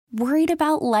Worried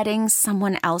about letting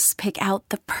someone else pick out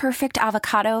the perfect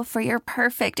avocado for your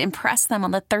perfect impress them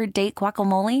on the third date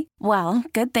guacamole? Well,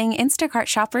 good thing Instacart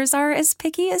shoppers are as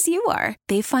picky as you are.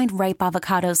 They find ripe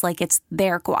avocados like it's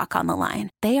their guac on the line.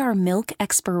 They are milk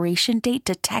expiration date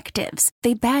detectives.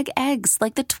 They bag eggs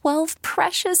like the 12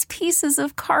 precious pieces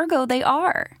of cargo they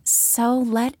are. So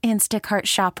let Instacart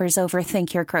shoppers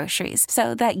overthink your groceries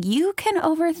so that you can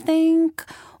overthink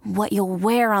what you'll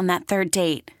wear on that third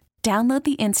date. Download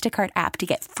the Instacart app to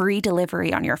get free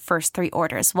delivery on your first 3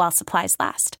 orders while supplies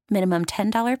last. Minimum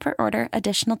 $10 per order.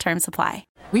 Additional terms apply.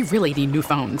 We really need new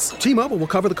phones. T-Mobile will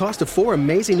cover the cost of 4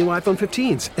 amazing new iPhone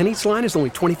 15s, and each line is only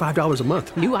 $25 a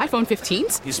month. New iPhone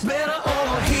 15s? It's better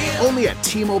over here. Only at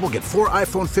T-Mobile, get 4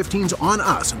 iPhone 15s on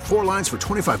us and 4 lines for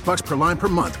 $25 per line per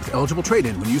month with eligible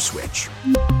trade-in when you switch.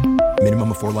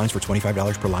 Minimum of 4 lines for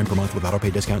 $25 per line per month with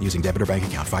autopay discount using debit or bank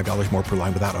account. $5 more per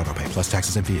line without autopay, plus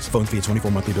taxes and fees. Phone fee at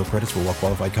 24 monthly bill credits for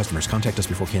well-qualified customers. Contact us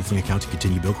before canceling account to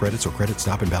continue bill credits or credit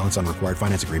stop and balance on required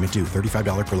finance agreement due.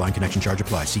 $35 per line connection charge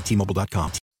applies. See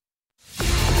T-Mobile.com.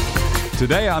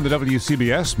 Today on the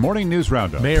WCBS Morning News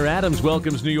Roundup. Mayor Adams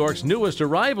welcomes New York's newest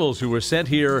arrivals who were sent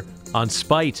here on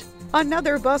spite.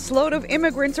 Another busload of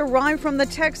immigrants arrived from the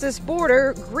Texas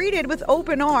border, greeted with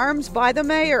open arms by the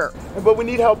mayor. But we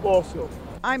need help also.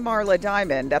 I'm Marla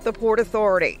Diamond at the Port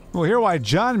Authority. We'll hear why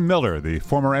John Miller, the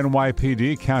former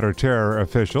NYPD counterterror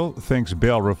official, thinks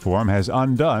bail reform has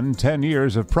undone 10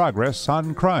 years of progress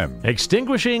on crime.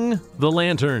 Extinguishing the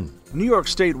lantern. New York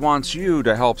State wants you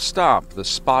to help stop the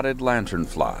spotted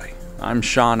lanternfly. I'm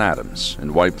Sean Adams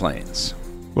in White Plains.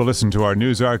 We'll listen to our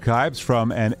news archives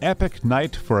from an epic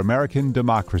night for American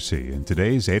democracy in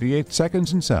today's 88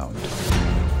 Seconds in Sound.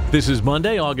 This is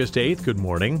Monday, August 8th. Good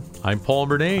morning. I'm Paul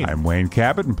Murnane. I'm Wayne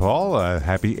Cabot, and Paul,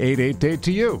 happy 8/8 day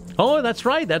to you. Oh, that's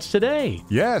right. That's today.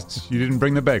 Yes, you didn't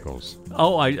bring the bagels.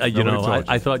 Oh,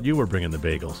 I thought you were bringing the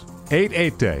bagels.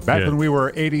 8/8 day, back when we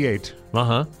were 88.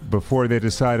 Uh-huh. Before they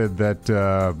decided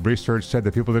that research said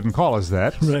that people didn't call us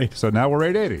that. Right. So now we're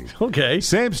 880. Okay.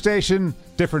 Same station,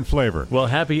 different flavor. Well,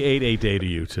 happy 8/8 day to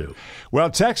you, too. Well,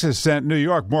 Texas sent New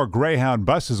York more Greyhound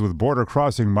buses with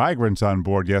border-crossing migrants on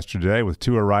board yesterday, with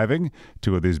 2 arriving,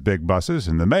 2 of these big buses,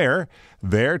 and the mayor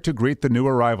there to greet the new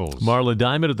arrivals. Marla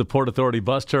Diamond at the Port Authority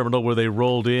bus terminal where they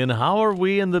rolled in. How are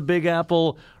we in the Big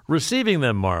Apple receiving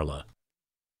them, Marla?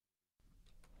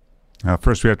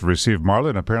 First, we have to receive Marla,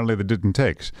 and apparently the didn't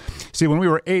takes. See, when we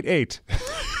were 8/8,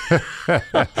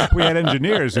 we had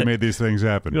engineers who made these things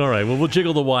happen. All right. Well, we'll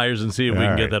jiggle the wires and see if we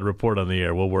can get that report on the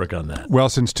air. We'll work on that. Well,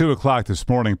 since 2 o'clock this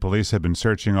morning, police have been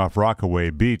searching off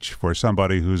Rockaway Beach for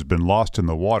somebody who's been lost in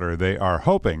the water. They are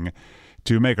hoping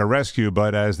to make a rescue,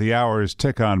 but as the hours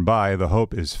tick on by, the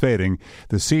hope is fading.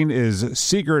 The scene is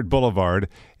Seagirt Boulevard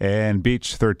and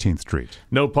Beach 13th Street.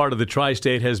 No part of the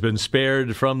tri-state has been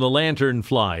spared from the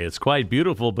lanternfly. It's quite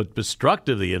beautiful but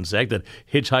destructive, the insect that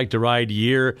hitchhiked a ride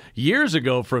years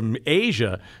ago from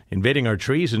Asia, invading our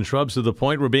trees and shrubs to the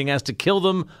point we're being asked to kill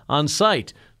them on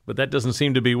sight. But that doesn't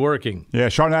seem to be working. Yeah,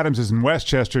 Sean Adams is in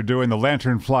Westchester doing the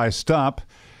lanternfly stomp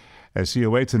as he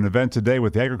awaits an event today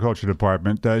with the Agriculture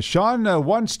Department. Sean,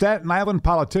 one Staten Island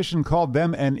politician called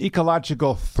them an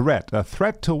ecological threat. A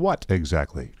threat to what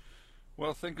exactly?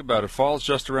 Well, think about it. Fall's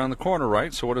just around the corner,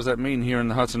 right? So what does that mean here in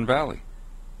the Hudson Valley?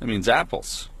 It means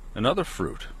apples, another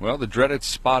fruit. Well, the dreaded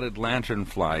spotted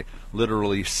lanternfly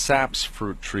literally saps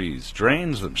fruit trees,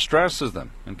 drains them, stresses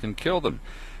them, and can kill them.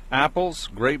 Apples,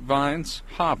 grapevines,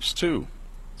 hops, too.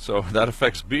 So that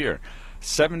affects beer.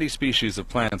 70 species of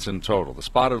plants in total. The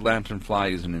spotted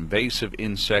lanternfly is an invasive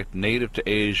insect native to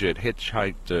Asia. It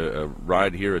hitchhiked a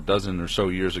ride here a dozen or so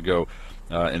years ago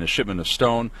in a shipment of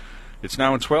stone. It's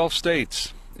now in 12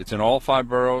 states. It's in all 5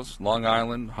 boroughs: Long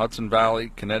Island, Hudson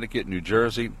Valley, Connecticut, New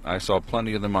Jersey. I saw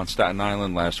plenty of them on Staten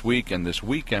Island last week, and this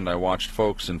weekend I watched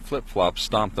folks in flip-flops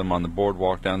stomp them on the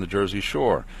boardwalk down the Jersey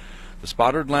Shore. The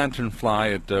spotted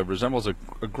lanternfly, it resembles a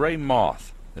gray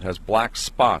moth. It has black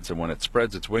spots, and when it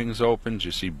spreads its wings open,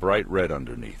 you see bright red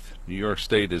underneath. New York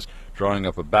State is drawing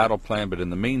up a battle plan, but in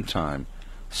the meantime,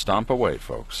 stomp away,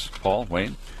 folks. Paul,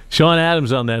 Wayne? Sean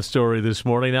Adams on that story this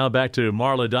morning. Now back to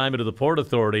Marla Diamond of the Port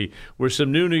Authority, where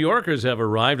some new New Yorkers have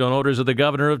arrived on orders of the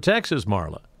governor of Texas,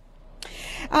 Marla.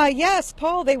 Yes,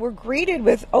 Paul, they were greeted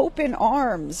with open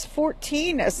arms.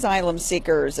 14 asylum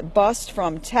seekers bussed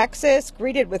from Texas,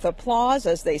 greeted with applause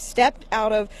as they stepped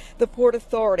out of the Port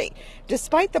Authority.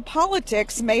 Despite the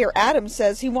politics, Mayor Adams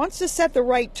says he wants to set the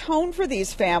right tone for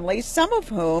these families, some of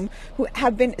whom who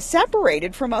have been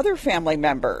separated from other family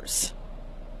members.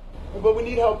 But we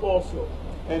need help also,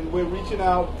 and we're reaching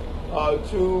out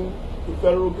to the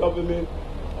federal government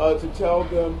to tell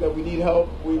them that we need help.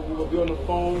 We will be on the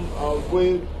phone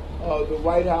with the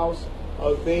White House.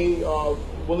 They are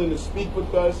willing to speak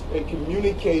with us and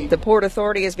communicate. The Port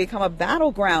Authority has become a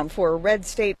battleground for a red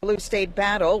state, blue state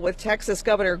battle, with Texas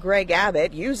Governor Greg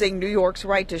Abbott using New York's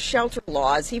right to shelter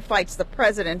law as he fights the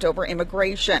president over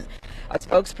immigration. A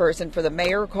spokesperson for the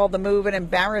mayor called the move an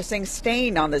embarrassing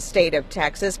stain on the state of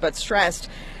Texas, but stressed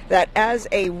that as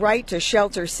a right to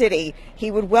shelter city, he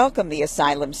would welcome the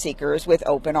asylum seekers with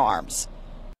open arms.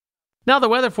 Now the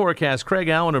weather forecast. Craig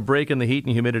Allen, a break in the heat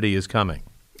and humidity is coming.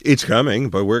 It's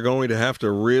coming, but we're going to have to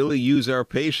really use our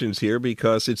patience here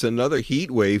because it's another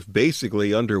heat wave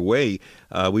basically underway.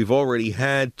 We've already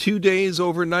had 2 days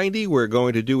over 90. We're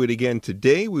going to do it again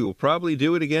today. We will probably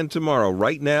do it again tomorrow.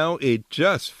 Right now, it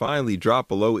just finally dropped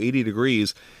below 80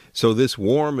 degrees. So this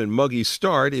warm and muggy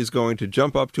start is going to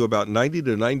jump up to about 90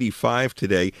 to 95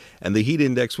 today, and the heat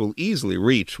index will easily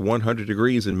reach 100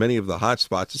 degrees in many of the hot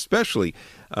spots, especially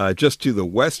just to the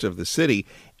west of the city.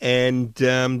 And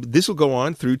this will go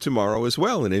on through tomorrow as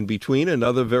well. And in between,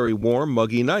 another very warm,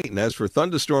 muggy night. And as for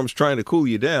thunderstorms trying to cool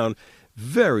you down,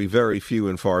 very, very few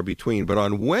and far between. But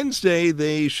on Wednesday,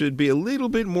 they should be a little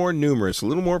bit more numerous, a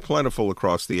little more plentiful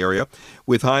across the area,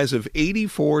 with highs of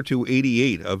 84 to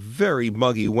 88. A very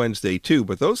muggy Wednesday, too.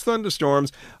 But those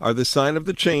thunderstorms are the sign of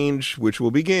the change, which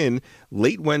will begin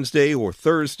late Wednesday or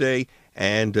Thursday.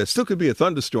 And still could be a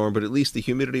thunderstorm, but at least the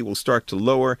humidity will start to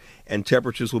lower and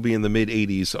temperatures will be in the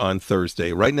mid-80s on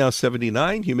Thursday. Right now,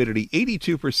 79, humidity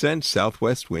 82%,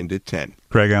 southwest wind at 10.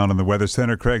 Craig Allen in the Weather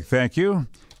Center. Craig, thank you.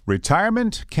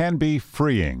 Retirement can be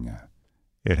freeing.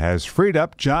 It has freed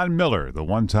up John Miller, the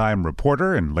one-time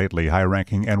reporter and lately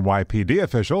high-ranking NYPD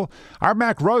official. Our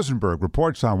Mac Rosenberg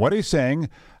reports on what he's saying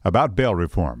about bail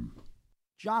reform.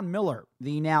 John Miller,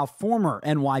 the now former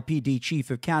NYPD chief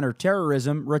of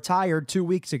counterterrorism, retired 2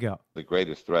 weeks ago. The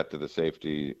greatest threat to the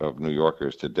safety of New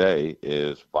Yorkers today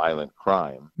is violent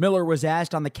crime. Miller was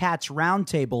asked on the Cats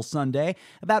Roundtable Sunday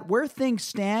about where things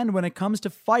stand when it comes to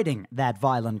fighting that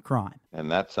violent crime. And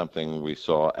that's something we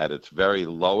saw at its very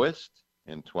lowest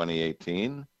in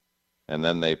 2018. And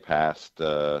then they passed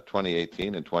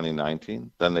 2018 and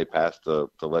 2019. Then they passed the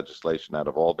legislation out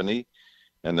of Albany.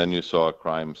 And then you saw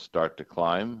crime start to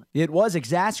climb. It was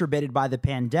exacerbated by the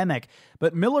pandemic,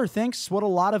 but Miller thinks what a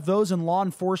lot of those in law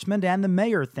enforcement and the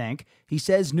mayor think. He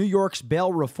says New York's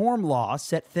bail reform law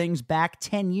set things back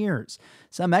 10 years.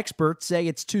 Some experts say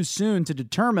it's too soon to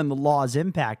determine the law's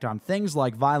impact on things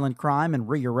like violent crime and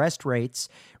rearrest rates.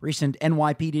 Recent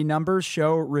NYPD numbers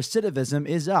show recidivism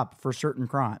is up for certain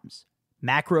crimes.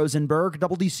 Mac Rosenberg,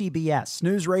 WCBS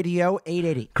News Radio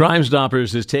 880. Crime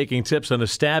Stoppers is taking tips on a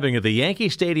stabbing at the Yankee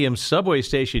Stadium subway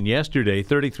station yesterday.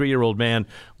 33-year-old man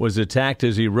was attacked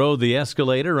as he rode the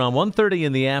escalator around 1:30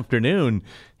 in the afternoon.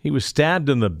 He was stabbed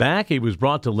in the back. He was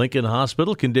brought to Lincoln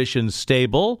Hospital, conditions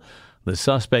stable. The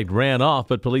suspect ran off,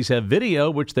 but police have video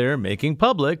which they're making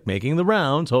public, making the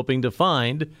rounds, hoping to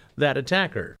find that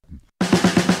attacker.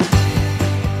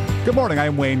 Good morning,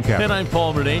 I'm Wayne Cabot. And I'm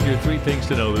Paul Murnane. Your three things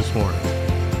to know this morning.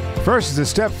 First is a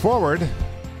step forward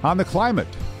on the climate.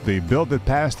 The bill that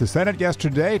passed the Senate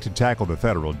yesterday to tackle the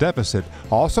federal deficit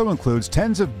also includes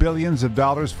tens of billions of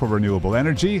dollars for renewable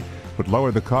energy, would lower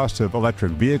the cost of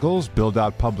electric vehicles, build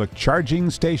out public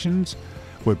charging stations,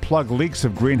 would plug leaks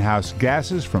of greenhouse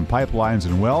gases from pipelines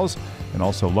and wells, and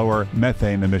also lower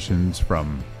methane emissions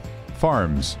from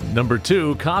farms. Number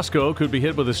two, Costco could be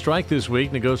hit with a strike this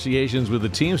week. Negotiations with the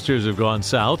Teamsters have gone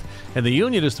south, and the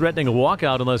union is threatening a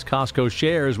walkout unless Costco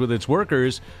shares with its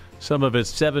workers some of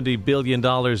its $70 billion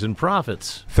in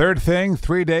profits. Third thing,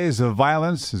 3 days of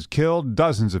violence has killed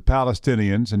dozens of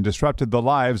Palestinians and disrupted the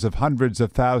lives of hundreds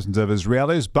of thousands of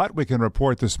Israelis. But we can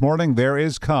report this morning there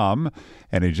is calm.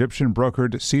 An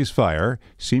Egyptian-brokered ceasefire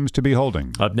seems to be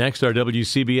holding. Up next, our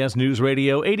WCBS News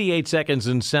Radio 88 Seconds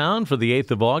in Sound for the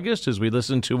 8th of August as we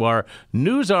listen to our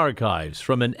news archives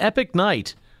from an epic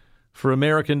night for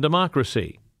American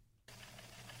democracy.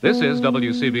 This is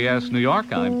WCBS New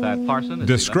York. I'm Thad Parson.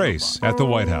 Disgrace at the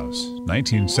White House,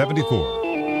 1974.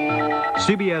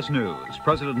 CBS News.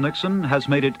 President Nixon has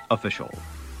made it official.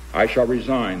 I shall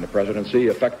resign the presidency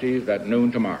effective at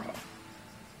noon tomorrow.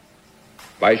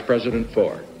 Vice President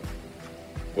Ford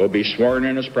will be sworn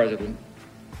in as president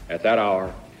at that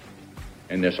hour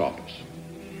in this office.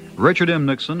 Richard M.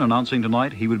 Nixon announcing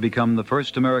tonight he would become the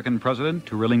first American president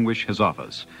to relinquish his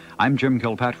office. I'm Jim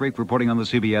Kilpatrick reporting on the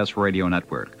CBS Radio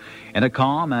Network. In a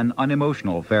calm and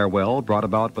unemotional farewell brought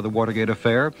about by the Watergate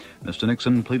affair, Mr.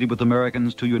 Nixon pleaded with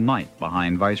Americans to unite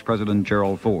behind Vice President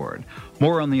Gerald Ford.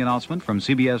 More on the announcement from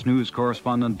CBS News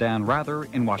correspondent Dan Rather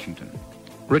in Washington.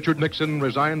 Richard Nixon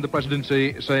resigned the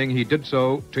presidency, saying he did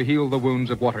so to heal the wounds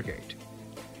of Watergate.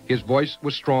 His voice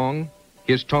was strong,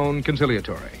 his tone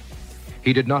conciliatory.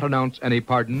 He did not announce any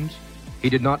pardons. He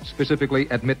did not specifically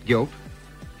admit guilt.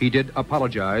 He did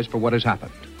apologize for what has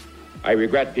happened. I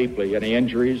regret deeply any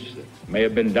injuries that may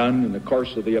have been done in the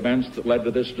course of the events that led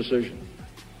to this decision.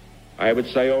 I would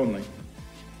say only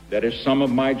that if some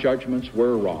of my judgments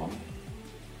were wrong,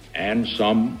 and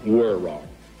some were wrong,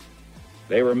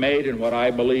 they were made in what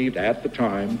I believed at the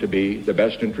time to be the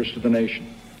best interest of the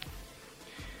nation.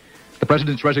 The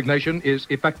President's resignation is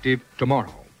effective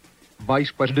tomorrow.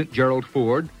 Vice President Gerald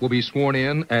Ford will be sworn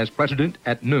in as President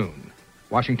at noon,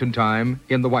 Washington time,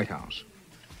 in the White House.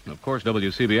 Of course,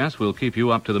 WCBS will keep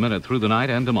you up to the minute through the night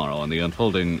and tomorrow on the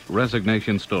unfolding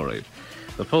resignation story.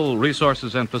 The full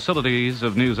resources and facilities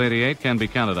of News 88 can be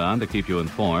counted on to keep you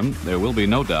informed. There will be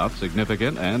no doubt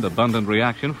significant and abundant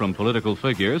reaction from political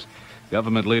figures,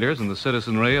 government leaders, and the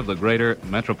citizenry of the greater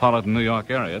metropolitan New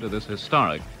York area to this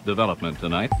historic development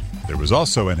tonight. There was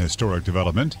also an historic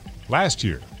development last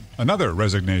year. Another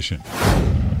resignation.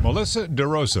 Melissa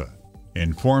DeRosa.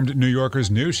 Informed New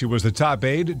Yorkers knew she was the top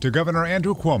aide to Governor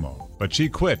Andrew Cuomo, but she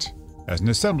quit as an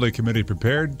assembly committee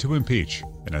prepared to impeach.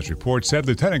 And as reports said,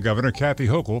 Lieutenant Governor Kathy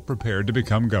Hochul prepared to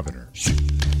become governor.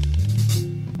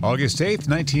 August 8th,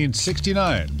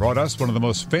 1969 brought us one of the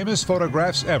most famous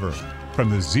photographs ever from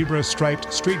the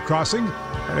zebra-striped street crossing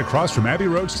right across from Abbey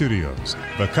Road Studios.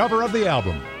 The cover of the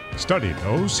album, studied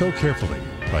oh so carefully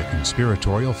by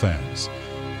conspiratorial fans.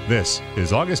 This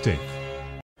is August 8th.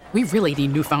 We really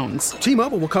need new phones.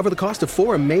 T-Mobile will cover the cost of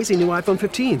 4 amazing new iPhone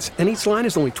 15s, and each line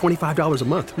is only $25 a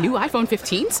month. New iPhone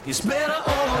 15s? It's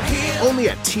better over here. Only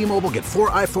at T-Mobile, get 4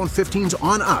 iPhone 15s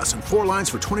on us and 4 lines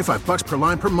for $25 per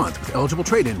line per month with eligible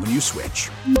trade-in when you switch.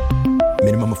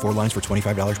 Minimum of 4 lines for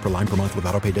 $25 per line per month with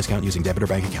autopay discount using debit or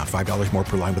bank account. $5 more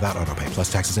per line without autopay,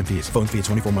 plus taxes and fees. Phone fee at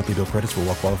 24 monthly bill credits for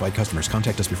well-qualified customers.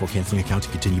 Contact us before canceling account to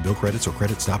continue bill credits or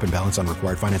credit stop and balance on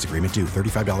required finance agreement due.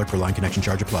 $35 per line connection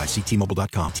charge applies. See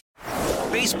T-Mobile.com.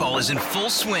 Baseball is in full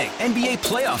swing. NBA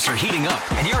playoffs are heating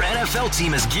up, and your NFL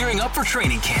team is gearing up for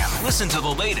training camp. Listen to the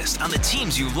latest on the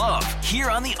teams you love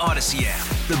here on the Odyssey app.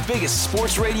 The biggest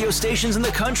sports radio stations in the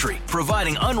country,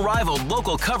 providing unrivaled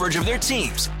local coverage of their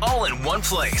teams, all in one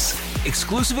place.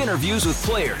 Exclusive interviews with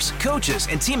players, coaches,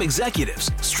 and team executives,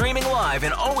 streaming live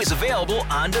and always available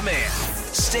on demand.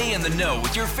 Stay in the know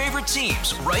with your favorite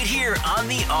teams right here on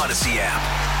the Odyssey app.